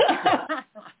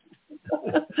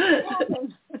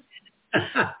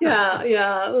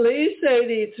 Yeah. Lee's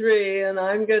 83, and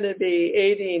I'm going to be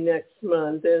 80 next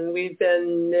month. And we've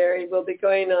been married. We'll be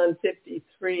going on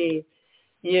 53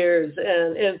 years.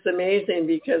 And it's amazing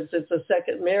because it's a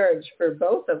second marriage for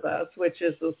both of us, which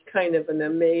is kind of an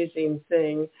amazing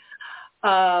thing.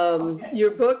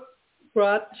 Your book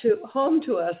brought home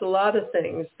to us a lot of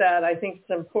things that I think is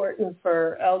important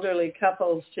for elderly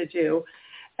couples to do.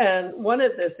 And one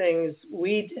of the things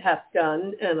we have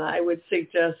done, and I would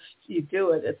suggest you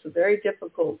do it, it's a very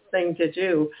difficult thing to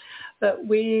do, but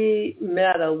we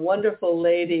met a wonderful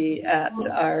lady at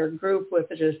our group with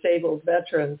the disabled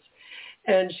veterans,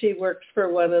 and she worked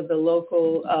for one of the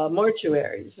local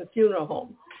mortuaries, a funeral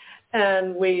home.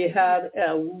 And we had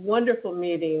a wonderful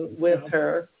meeting with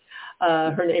her.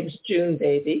 Her name's June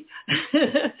Baby.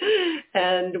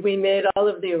 And we made all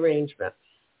of the arrangements.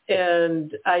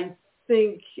 And I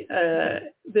think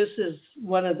this is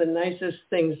one of the nicest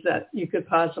things that you could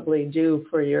possibly do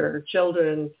for your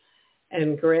children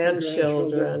and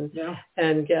grandchildren,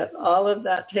 and get all of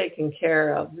that taken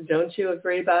care of. Don't you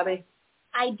agree, Bobby?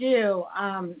 I do.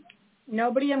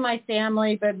 Nobody in my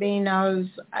family but me knows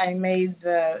I made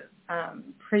the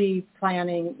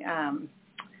pre-planning.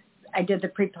 I did the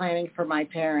pre-planning for my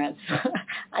parents.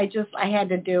 I had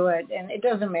to do it, and it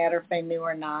doesn't matter if they knew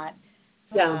or not.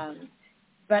 Yeah.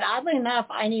 But oddly enough,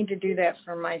 I need to do that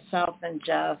for myself and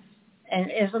Jeff. And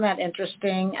isn't that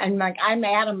interesting? I'm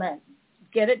adamant.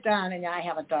 Get it done, and I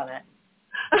haven't done it.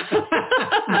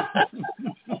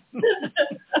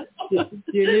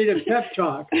 You need a pep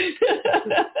talk.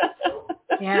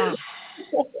 Yeah.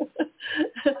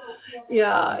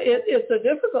 Yeah, it's a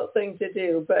difficult thing to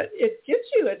do, but it gives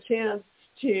you a chance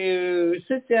to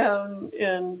sit down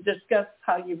and discuss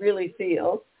how you really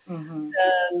feel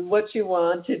and what you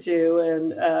want to do.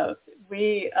 And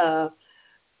we,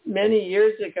 many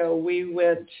years ago, we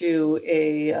went to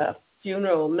a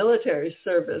funeral military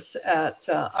service at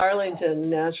Arlington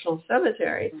National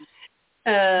Cemetery.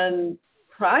 And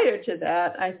prior to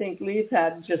that, I think Lee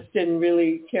just didn't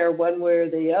really care one way or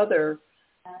the other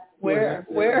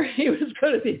where he was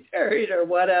going to be buried or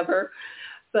whatever.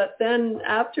 But then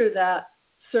after that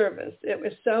service, it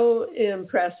was so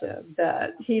impressive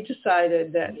that he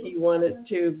decided that he wants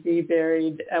to be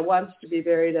buried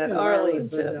at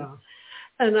Arlington. Yeah.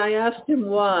 And I asked him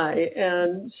why,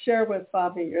 and share with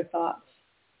Bobby your thoughts.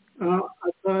 I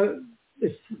thought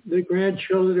if the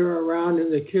grandchildren are around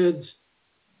and the kids,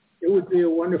 it would be a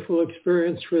wonderful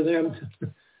experience for them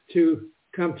to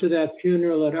come to that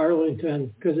funeral at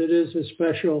Arlington, because it is a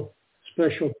special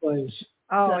place.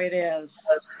 Oh, it is.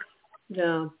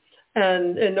 Yeah.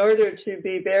 And in order to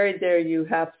be buried there, you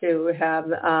have to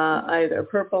have either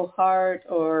Purple Heart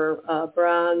or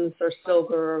bronze or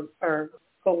silver or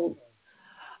gold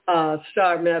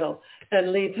star medal.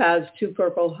 And Lee has 2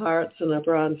 Purple Hearts and a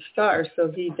bronze star,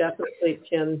 so he definitely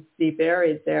can be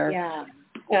buried there. Yeah.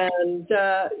 And,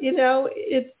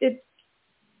 it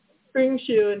brings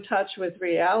you in touch with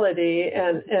reality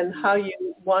and how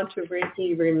you want to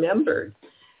be remembered.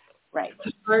 Right.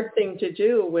 It's a hard thing to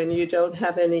do when you don't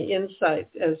have any insight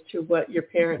as to what your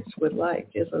parents would like,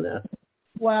 isn't it?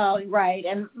 Well, right.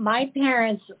 And my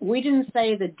parents, we didn't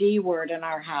say the D word in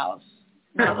our house.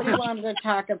 Nobody wanted to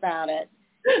talk about it.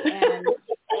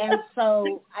 And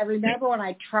so I remember when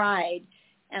I tried,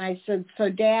 and I said, so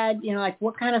Dad,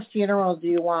 what kind of funeral do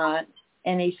you want?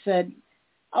 And he said,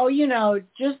 oh,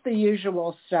 just the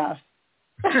usual stuff.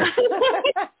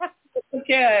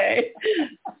 Okay.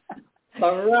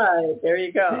 All right. There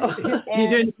you go. He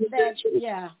didn't.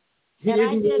 Yeah. And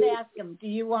I did ask him, do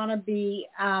you want to be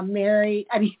married?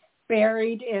 I mean,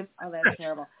 buried in? Oh, that's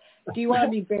terrible. Do you want to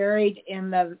be buried in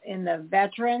the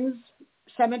Veterans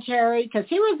Cemetery? Because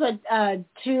he was a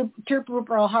two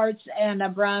Purple Hearts and a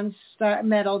Bronze Star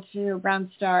medal to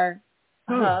Bronze Star.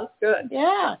 Good.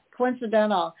 Yeah,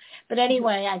 coincidental. But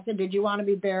anyway, I said, did you want to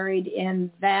be buried in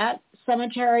that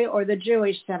cemetery or the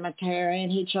Jewish cemetery?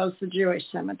 And he chose the Jewish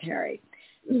cemetery.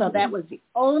 So that was the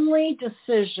only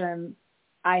decision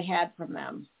I had from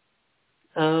them.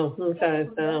 Oh, okay.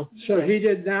 Oh, So he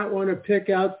did not want to pick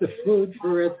out the food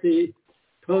for at the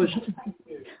post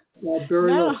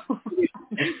burial.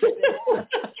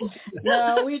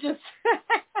 No, we just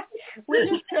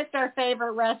picked our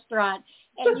favorite restaurant.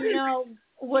 And you know,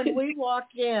 when we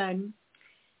walked in,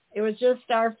 it was just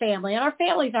our family, and our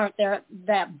families aren't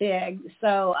that big.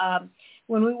 So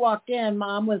when we walked in,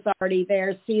 Mom was already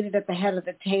there, seated at the head of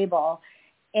the table,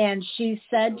 and she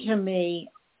said to me,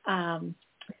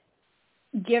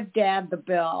 "Give Dad the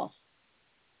bill."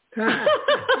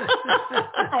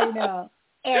 I know,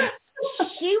 and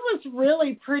she was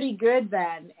really pretty good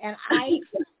then, and I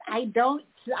don't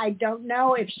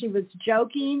know if she was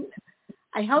joking.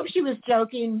 I hope she was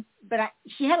joking, but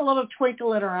she had a little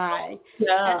twinkle in her eye.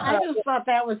 Yeah. And I just thought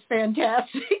that was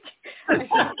fantastic. I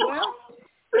said, well,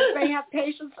 if they have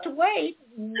patience to wait,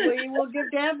 we will give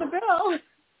Dad the bill.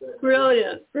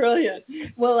 Brilliant.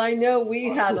 Well, I know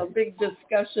we had a big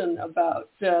discussion about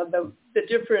the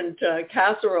different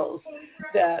casseroles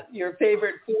that your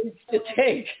favorite foods to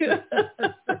take.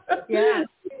 Yeah.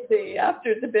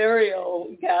 After the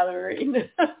burial gathering.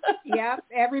 Yeah,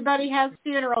 everybody has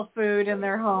funeral food in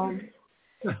their home.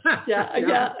 Yeah,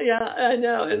 I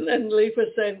know. And Leaf was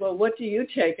saying, well, what do you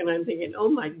take? And I'm thinking, oh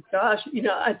my gosh,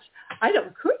 I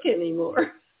don't cook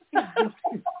anymore.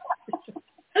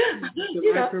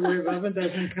 The microwave oven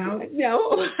doesn't count?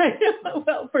 No.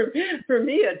 Well, for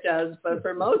me it does, but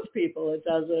for most people it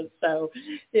doesn't. So,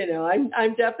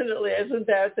 I'm definitely, isn't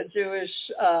that the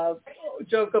Jewish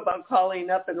joke about calling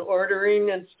up and ordering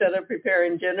instead of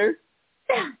preparing dinner?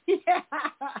 Yeah.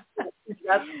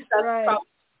 That's right. Probably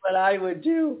what I would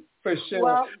do for sure.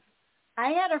 Well,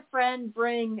 I had a friend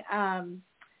bring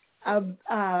a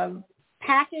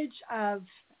package of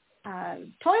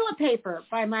toilet paper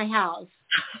by my house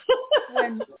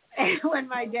when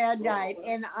my dad died,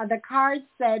 and the card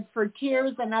said "for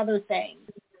tears and other things."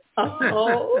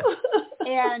 Oh.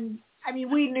 And I mean,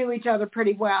 we knew each other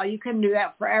pretty well. You couldn't do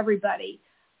that for everybody,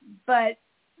 but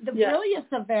the brilliance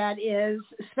of that is,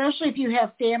 especially if you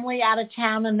have family out of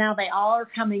town and now they all are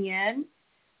coming in,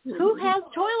 who has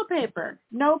toilet paper?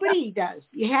 Nobody does.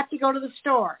 You have to go to the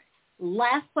store.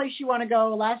 Last place you want to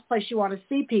go, last place you want to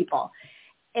see people.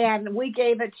 And we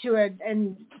gave it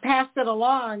and passed it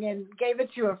along and gave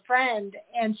it to a friend.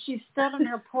 And she stood on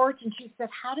her porch and she said,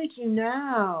 "How did you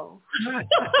know?"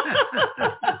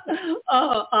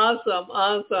 Oh,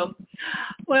 awesome.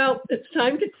 Well, it's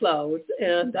time to close.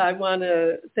 And I want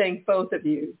to thank both of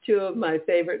you, two of my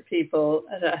favorite people,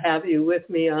 to have you with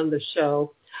me on the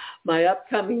show. My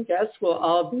upcoming guests will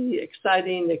all be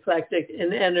exciting, eclectic,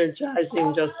 and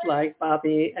energizing, just like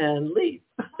Bobbe and Leaf.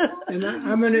 And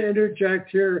I'm going to interject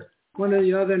here. One of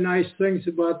the other nice things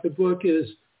about the book is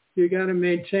you got to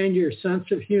maintain your sense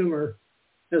of humor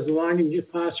as long as you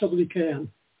possibly can.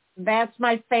 That's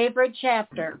my favorite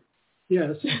chapter.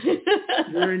 Yes.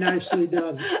 Very nicely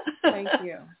done. Thank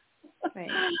you.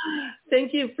 Thanks.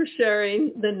 Thank you for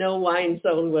sharing the No Whine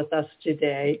Zone with us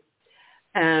today.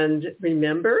 And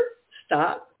remember,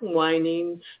 stop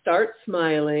whining, start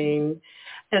smiling,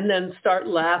 and then start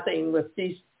laughing with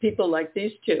these people like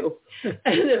these two. And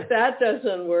if that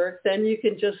doesn't work, then you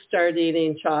can just start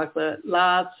eating chocolate,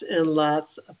 lots and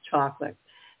lots of chocolate.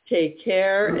 Take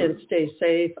care and stay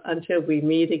safe until we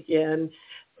meet again.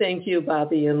 Thank you,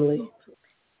 Bobbe and Lee.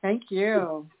 Thank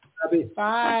you. Bobbe.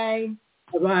 Bye.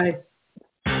 Bye-bye.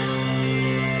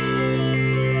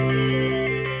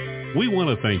 We want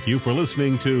to thank you for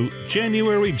listening to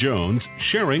January Jones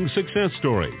Sharing Success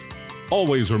Stories.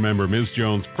 Always remember Ms.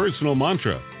 Jones' personal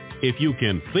mantra, if you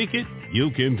can think it,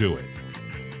 you can do it.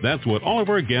 That's what all of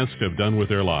our guests have done with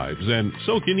their lives, and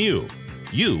so can you.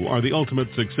 You are the ultimate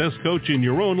success coach in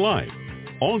your own life.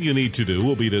 All you need to do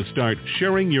will be to start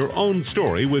sharing your own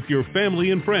story with your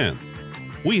family and friends.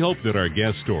 We hope that our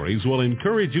guest stories will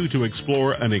encourage you to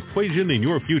explore an equation in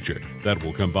your future that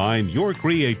will combine your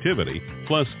creativity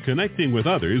plus connecting with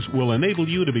others will enable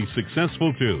you to be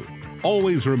successful too.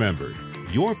 Always remember,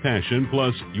 your passion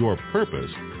plus your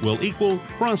purpose will equal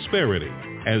prosperity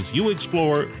as you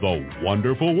explore the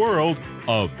wonderful world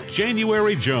of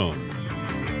January Jones.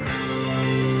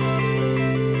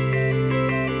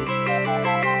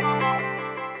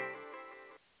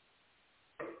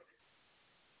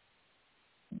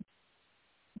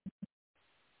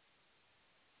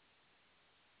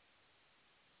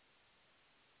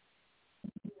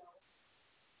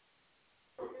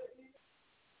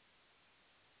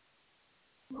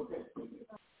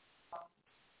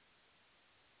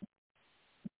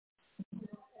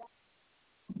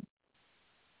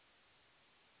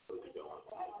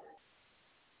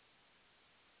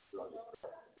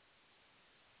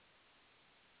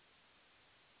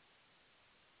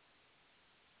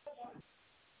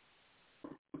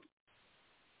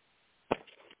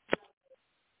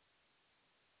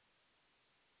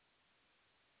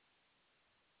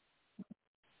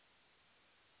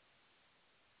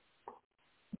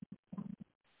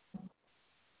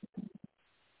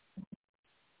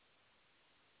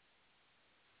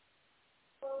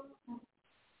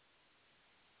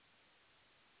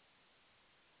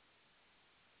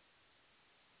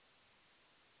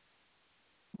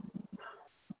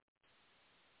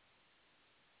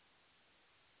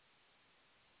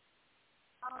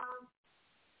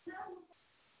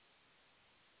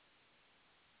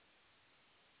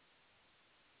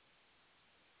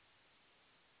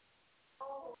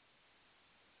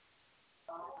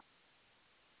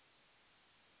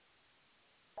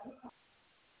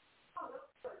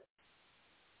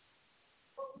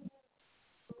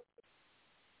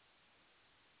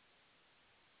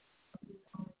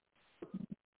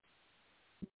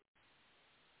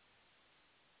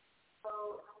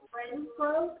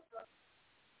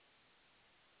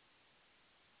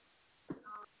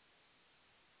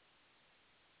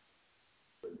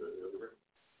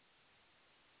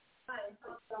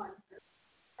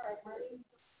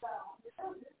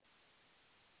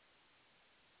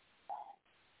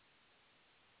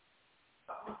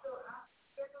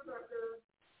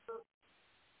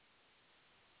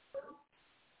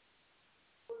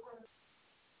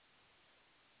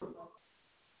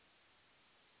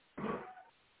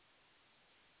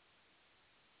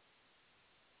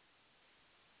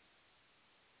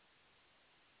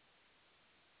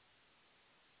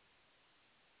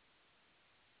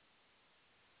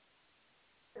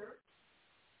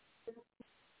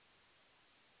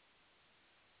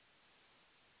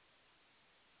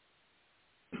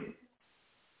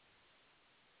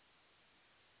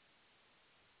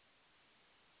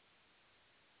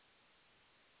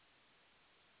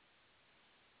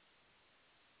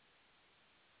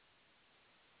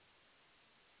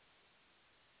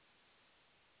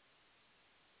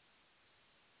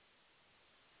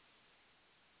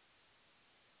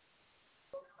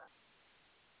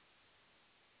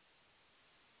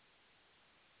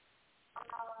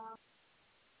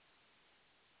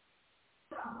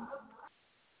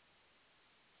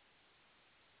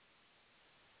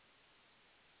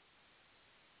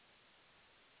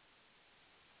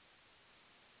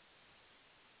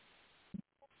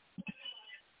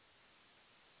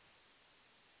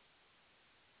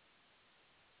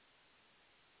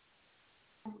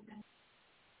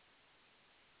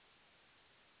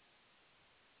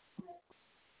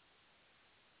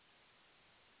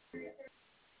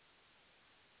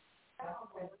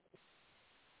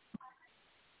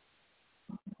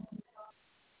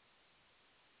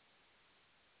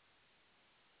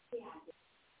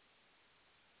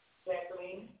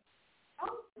 Jacqueline.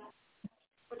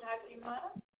 What time do you want?